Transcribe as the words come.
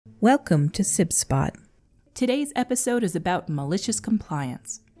Welcome to Sib Spot. Today's episode is about malicious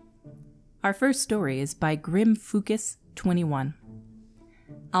compliance. Our first story is by Grim Fucus 21.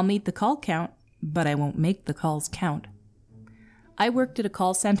 I'll meet the call count, but I won't make the calls count. I worked at a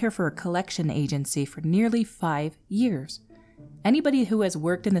call center for a collection agency for nearly 5 years. Anybody who has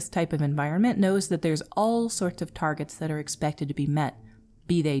worked in this type of environment knows that there's all sorts of targets that are expected to be met,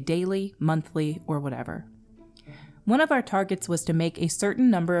 be they daily, monthly, or whatever. One of our targets was to make a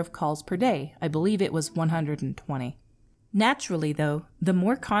certain number of calls per day. I believe it was 120. Naturally, though, the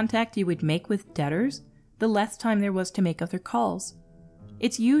more contact you would make with debtors, the less time there was to make other calls.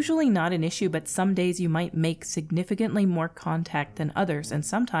 It's usually not an issue, but some days you might make significantly more contact than others, and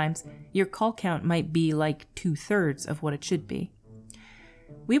sometimes your call count might be like 2/3 of what it should be.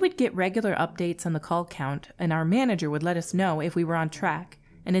 We would get regular updates on the call count, and our manager would let us know if we were on track,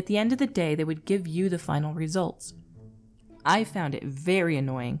 and at the end of the day, they would give you the final results. I found it very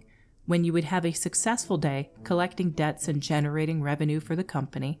annoying when you would have a successful day collecting debts and generating revenue for the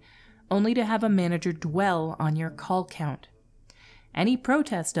company, only to have a manager dwell on your call count. Any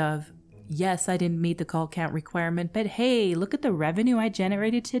protest of, yes, I didn't meet the call count requirement, but hey, look at the revenue I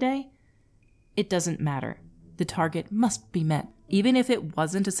generated today? It doesn't matter. The target must be met. Even if it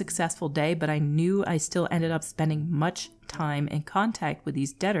wasn't a successful day, but I knew I still ended up spending much time in contact with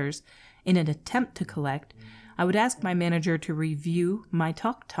these debtors in an attempt to collect, I would ask my manager to review my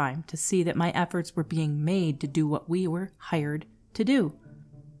talk time to see that my efforts were being made to do what we were hired to do.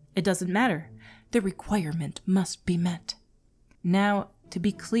 It doesn't matter. The requirement must be met. Now, to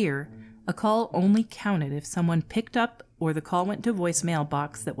be clear, a call only counted if someone picked up or the call went to voicemail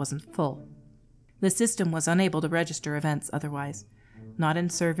box that wasn't full. The system was unable to register events otherwise. Not in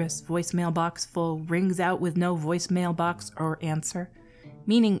service, voicemail box full, rings out with no voicemail box or answer.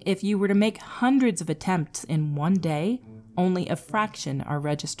 Meaning if you were to make hundreds of attempts in one day, only a fraction are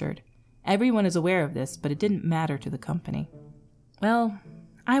registered. Everyone is aware of this, but it didn't matter to the company. Well,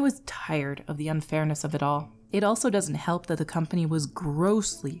 I was tired of the unfairness of it all. It also doesn't help that the company was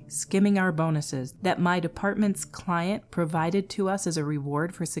grossly skimming our bonuses that my department's client provided to us as a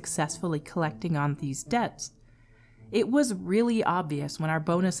reward for successfully collecting on these debts. It was really obvious when our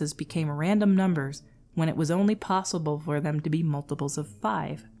bonuses became random numbers when it was only possible for them to be multiples of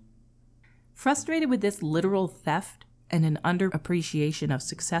 5. Frustrated with this literal theft and an underappreciation of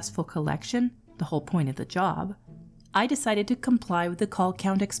successful collection, the whole point of the job, I decided to comply with the call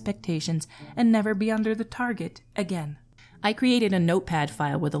count expectations and never be under the target again. I created a notepad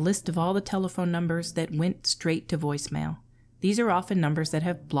file with a list of all the telephone numbers that went straight to voicemail. These are often numbers that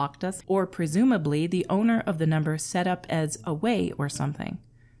have blocked us, or presumably the owner of the number set up as away or something.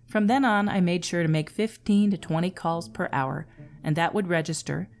 From then on, I made sure to make 15 to 20 calls per hour, and that would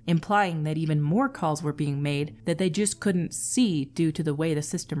register, implying that even more calls were being made that they just couldn't see due to the way the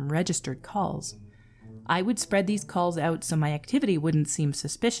system registered calls. I would spread these calls out so my activity wouldn't seem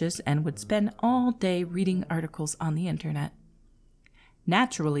suspicious and would spend all day reading articles on the internet.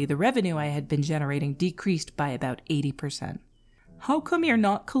 Naturally, the revenue I had been generating decreased by about 80%. How come you're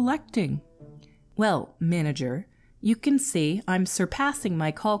not collecting? Well, manager, you can see I'm surpassing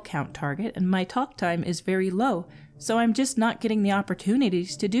my call count target and my talk time is very low, so I'm just not getting the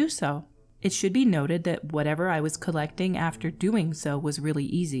opportunities to do so. It should be noted that whatever I was collecting after doing so was really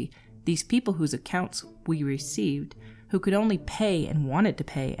easy. These people whose accounts we received, who could only pay and wanted to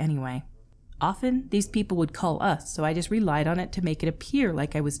pay anyway. Often, these people would call us, so I just relied on it to make it appear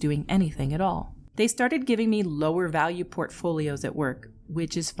like I was doing anything at all. They started giving me lower value portfolios at work,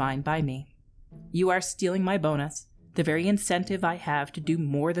 which is fine by me. You are stealing my bonus, the very incentive I have to do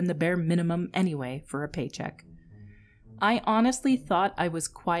more than the bare minimum anyway for a paycheck. I honestly thought I was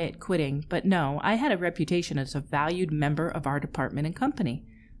quiet quitting, but no, I had a reputation as a valued member of our department and company,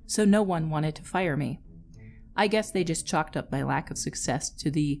 so no one wanted to fire me. I guess they just chalked up my lack of success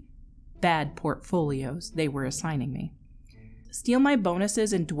to the bad portfolios they were assigning me. Steal my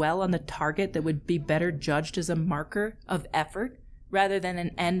bonuses and dwell on the target that would be better judged as a marker of effort rather than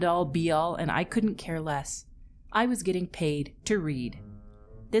an end-all be-all, and I couldn't care less. I was getting paid to read.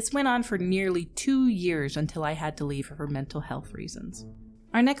 This went on for nearly 2 years until I had to leave for mental health reasons.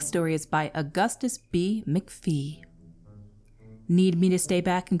 Our next story is by Augustus B. McPhee. Need me to stay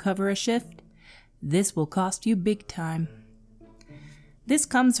back and cover a shift? This will cost you big time. This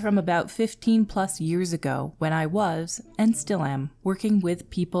comes from about 15 plus years ago when I was, and still am, working with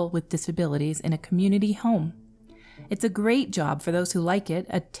people with disabilities in a community home. It's a great job for those who like it,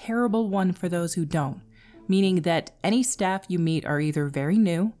 a terrible one for those who don't, meaning that any staff you meet are either very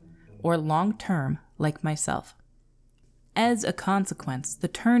new or long-term, like myself. As a consequence, the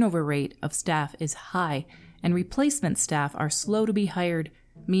turnover rate of staff is high, and replacement staff are slow to be hired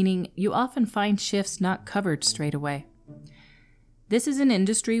meaning you often find shifts not covered straight away. This is an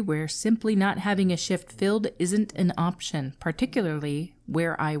industry where simply not having a shift filled isn't an option, particularly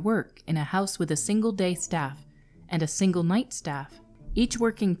where I work in a house with a single day staff and a single night staff, each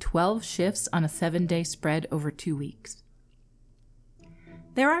working 12 shifts on a 7-day spread over 2 weeks.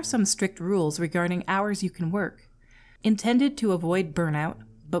 There are some strict rules regarding hours you can work, intended to avoid burnout,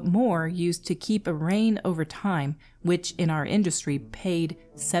 but more used to keep a rein over time, which in our industry paid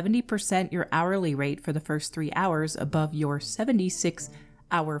 70% your hourly rate for the first 3 hours above your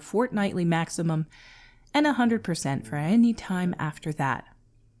 76-hour fortnightly maximum, and 100% for any time after that.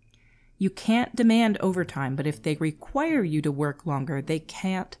 You can't demand overtime, but if they require you to work longer, they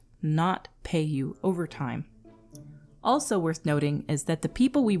can't not pay you overtime. Also worth noting is that the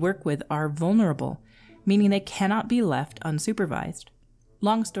people we work with are vulnerable, meaning they cannot be left unsupervised.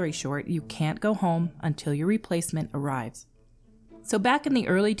 Long story short, you can't go home until your replacement arrives. So back in the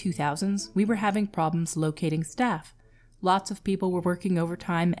early 2000s, we were having problems locating staff. Lots of people were working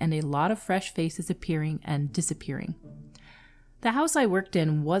overtime and a lot of fresh faces appearing and disappearing. The house I worked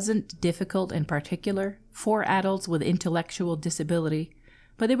in wasn't difficult in particular, 4 adults with intellectual disability,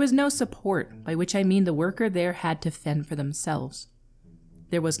 but there was no support, by which I mean the worker there had to fend for themselves.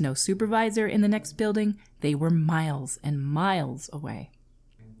 There was no supervisor in the next building, they were miles and miles away.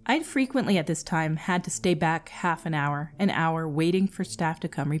 I'd frequently at this time had to stay back half an hour waiting for staff to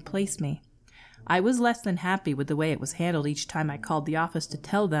come replace me. I was less than happy with the way it was handled each time I called the office to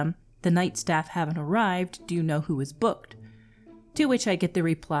tell them, "The night staff haven't arrived, do you know who is booked?" To which I get the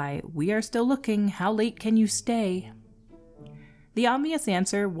reply, "We are still looking, how late can you stay?" The obvious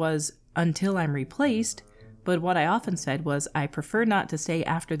answer was, "Until I'm replaced," but what I often said was, "I prefer not to stay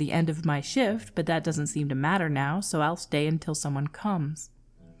after the end of my shift, but that doesn't seem to matter now, so I'll stay until someone comes."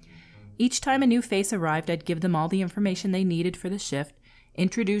 Each time a new face arrived, I'd give them all the information they needed for the shift,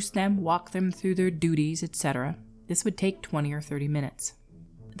 introduce them, walk them through their duties, etc. This would take 20 or 30 minutes.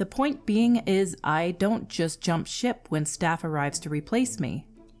 The point being is I don't just jump ship when staff arrives to replace me.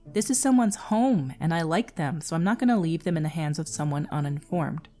 This is someone's home and I like them, so I'm not going to leave them in the hands of someone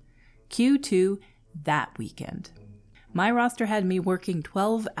uninformed. Q2 that weekend. My roster had me working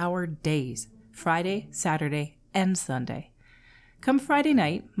 12-hour days, Friday, Saturday, and Sunday. Come Friday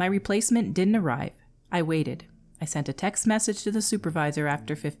night, my replacement didn't arrive. I waited. I sent a text message to the supervisor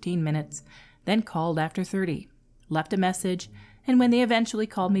after 15 minutes, then called after 30, left a message, and when they eventually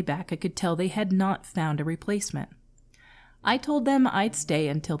called me back, I could tell they had not found a replacement. I told them I'd stay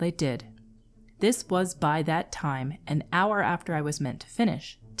until they did. This was by that time, an hour after I was meant to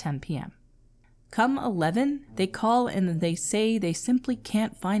finish, 10 p.m. Come 11, they call and they say they simply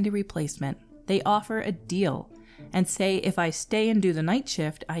can't find a replacement. They offer a deal and say if I stay and do the night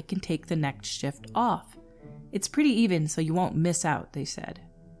shift, I can take the next shift off. It's pretty even, so you won't miss out, they said.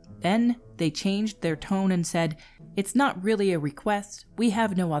 Then they changed their tone and said, "It's not really a request, we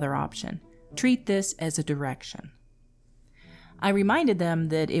have no other option. Treat this as a direction." I reminded them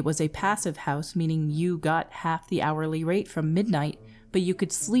that it was a passive house, meaning you got half the hourly rate from midnight, but you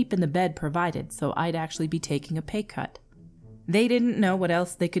could sleep in the bed provided, so I'd actually be taking a pay cut. They didn't know what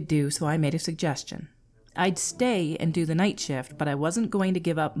else they could do, so I made a suggestion. I'd stay and do the night shift, but I wasn't going to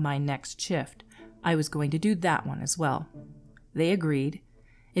give up my next shift. I was going to do that one as well. They agreed.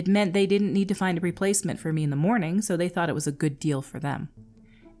 It meant they didn't need to find a replacement for me in the morning, so they thought it was a good deal for them.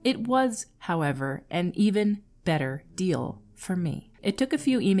 It was, however, an even better deal for me. It took a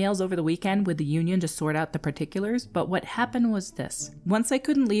few emails over the weekend with the union to sort out the particulars, but what happened was this. Once I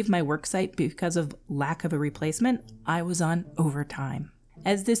couldn't leave my worksite because of lack of a replacement, I was on overtime.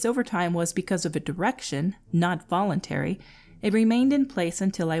 As this overtime was because of a direction, not voluntary, it remained in place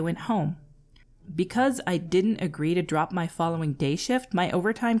until I went home. Because I didn't agree to drop my following day shift, my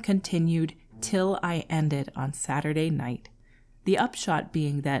overtime continued till I ended on Saturday night. The upshot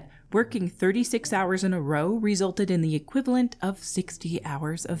being that working 36 hours in a row resulted in the equivalent of 60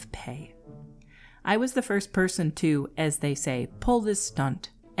 hours of pay. I was the first person to, as they say, pull this stunt.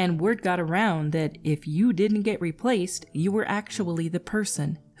 And word got around that if you didn't get replaced, you were actually the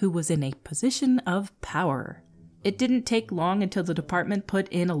person who was in a position of power. It didn't take long until the department put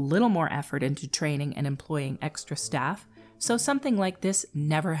in a little more effort into training and employing extra staff, so something like this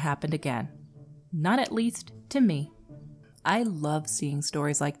never happened again. Not at least to me. I love seeing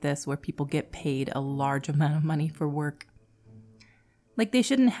stories like this where people get paid a large amount of money for work. Like they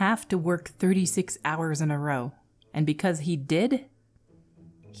shouldn't have to work 36 hours in a row. And because he did,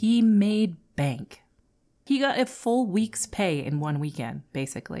 he made bank. He got a full week's pay in one weekend,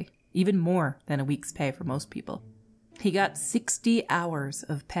 basically. Even more than a week's pay for most people. He got 60 hours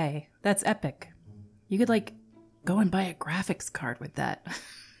of pay. That's epic. You could, go and buy a graphics card with that.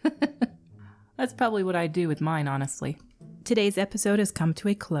 That's probably what I'd do with mine, honestly. Today's episode has come to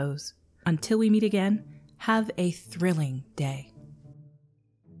a close. Until we meet again, have a thrilling day.